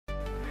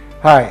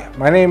Hi,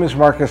 my name is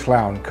Marcus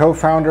Laun,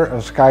 co-founder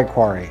of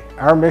SKYQ.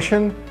 Our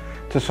mission?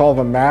 To solve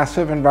a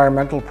massive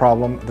environmental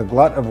problem, the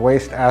glut of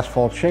waste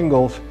asphalt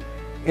shingles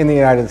in the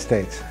United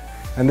States.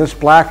 And this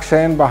black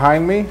sand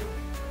behind me,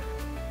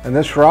 and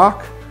this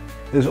rock,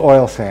 is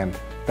oil sand.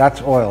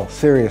 That's oil,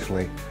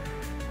 seriously.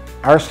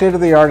 Our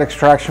state-of-the-art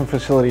extraction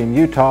facility in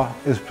Utah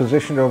is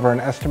positioned over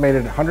an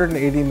estimated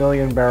 180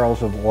 million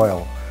barrels of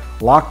oil,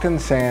 locked in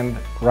sand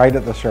right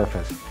at the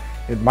surface.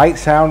 It might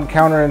sound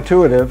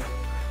counterintuitive,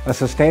 a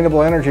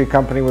sustainable energy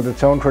company with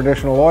its own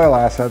traditional oil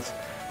assets,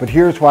 but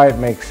here's why it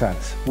makes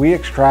sense. We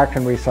extract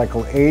and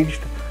recycle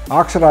aged,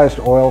 oxidized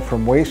oil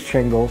from waste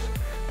shingles,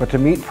 but to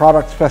meet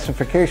product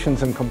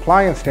specifications and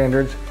compliance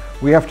standards,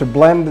 we have to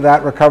blend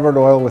that recovered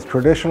oil with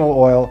traditional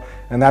oil,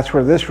 and that's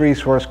where this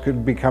resource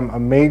could become a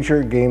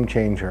major game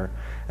changer.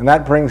 And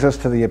that brings us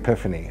to the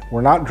epiphany.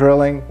 We're not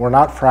drilling, we're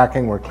not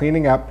fracking, we're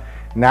cleaning up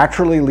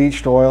naturally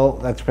leached oil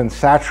that's been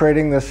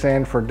saturating this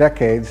sand for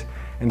decades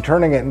and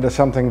turning it into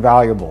something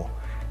valuable.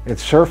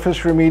 It's surface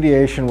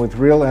remediation with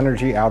real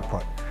energy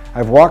output.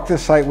 I've walked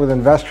this site with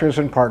investors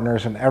and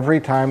partners, and every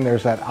time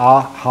there's that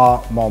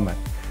aha moment.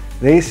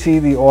 They see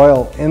the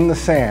oil in the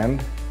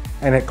sand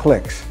and it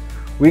clicks.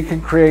 We can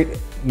create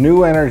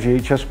new energy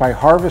just by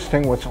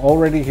harvesting what's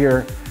already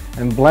here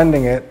and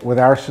blending it with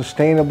our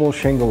sustainable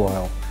shingle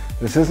oil.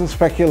 This isn't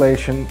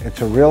speculation,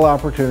 it's a real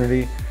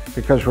opportunity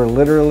because we're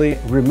literally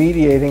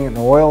remediating an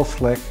oil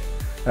slick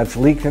that's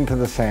leaked into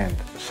the sand,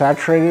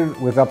 saturated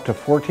with up to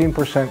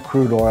 14%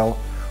 crude oil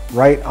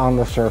right on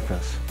the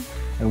surface.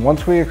 And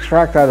once we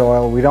extract that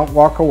oil, we don't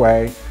walk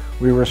away,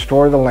 we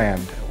restore the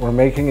land. We're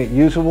making it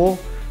usable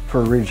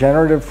for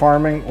regenerative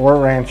farming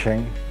or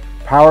ranching,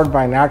 powered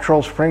by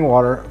natural spring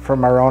water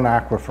from our own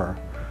aquifer.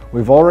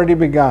 We've already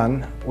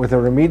begun with a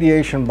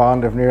remediation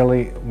bond of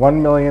nearly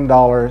 $1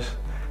 million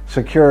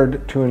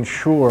secured to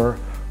ensure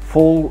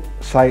full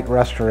site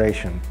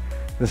restoration.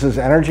 This is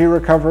energy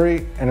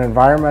recovery and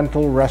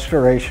environmental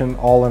restoration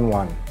all in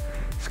one.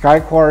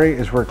 SKYQ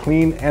is where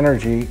clean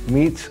energy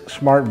meets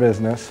smart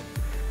business.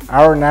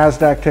 Our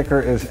NASDAQ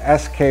ticker is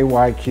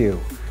SKYQ.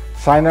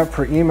 Sign up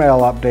for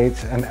email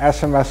updates and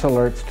SMS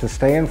alerts to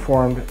stay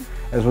informed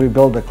as we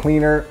build a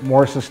cleaner,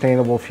 more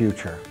sustainable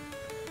future.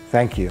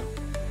 Thank you.